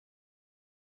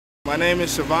My name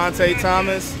is Shavante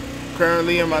Thomas,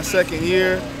 currently in my second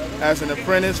year as an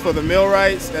apprentice for the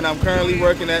Millwrights, and I'm currently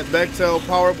working at Bechtel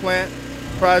Power Plant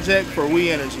project for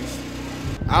WE Energies.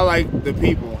 I like the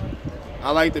people. I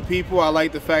like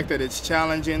the fact that it's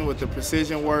challenging with the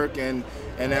precision work and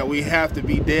that we have to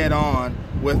be dead on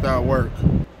with our work.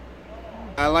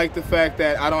 I like the fact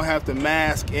that I don't have to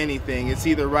mask anything. It's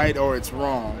either right or it's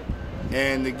wrong.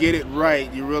 And to get it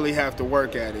right, you really have to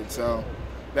work at it. So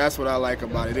that's what I like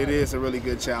about it. It is a really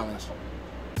good challenge.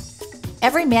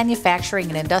 Every manufacturing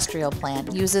and industrial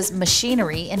plant uses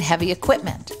machinery and heavy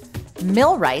equipment.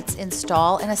 Millwrights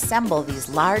install and assemble these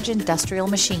large industrial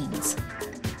machines.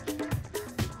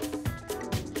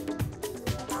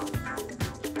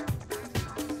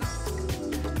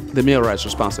 The millwright's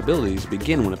responsibilities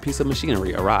begin when a piece of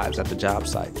machinery arrives at the job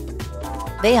site.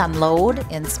 They unload,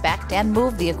 inspect, and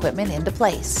move the equipment into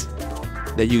place.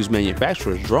 They use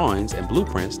manufacturers' drawings and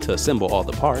blueprints to assemble all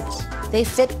the parts. They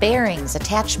fit bearings,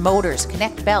 attach motors,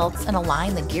 connect belts, and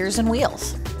align the gears and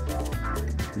wheels.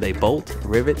 They bolt,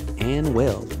 rivet, and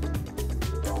weld.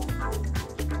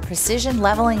 Precision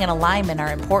leveling and alignment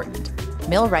are important.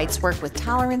 Millwrights work with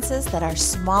tolerances that are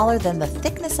smaller than the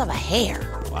thickness of a hair.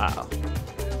 Wow.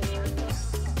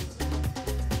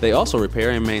 They also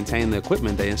repair and maintain the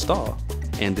equipment they install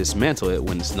and dismantle it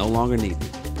when it's no longer needed.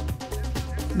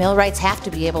 Millwrights have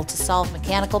to be able to solve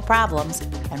mechanical problems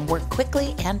and work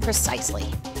quickly and precisely.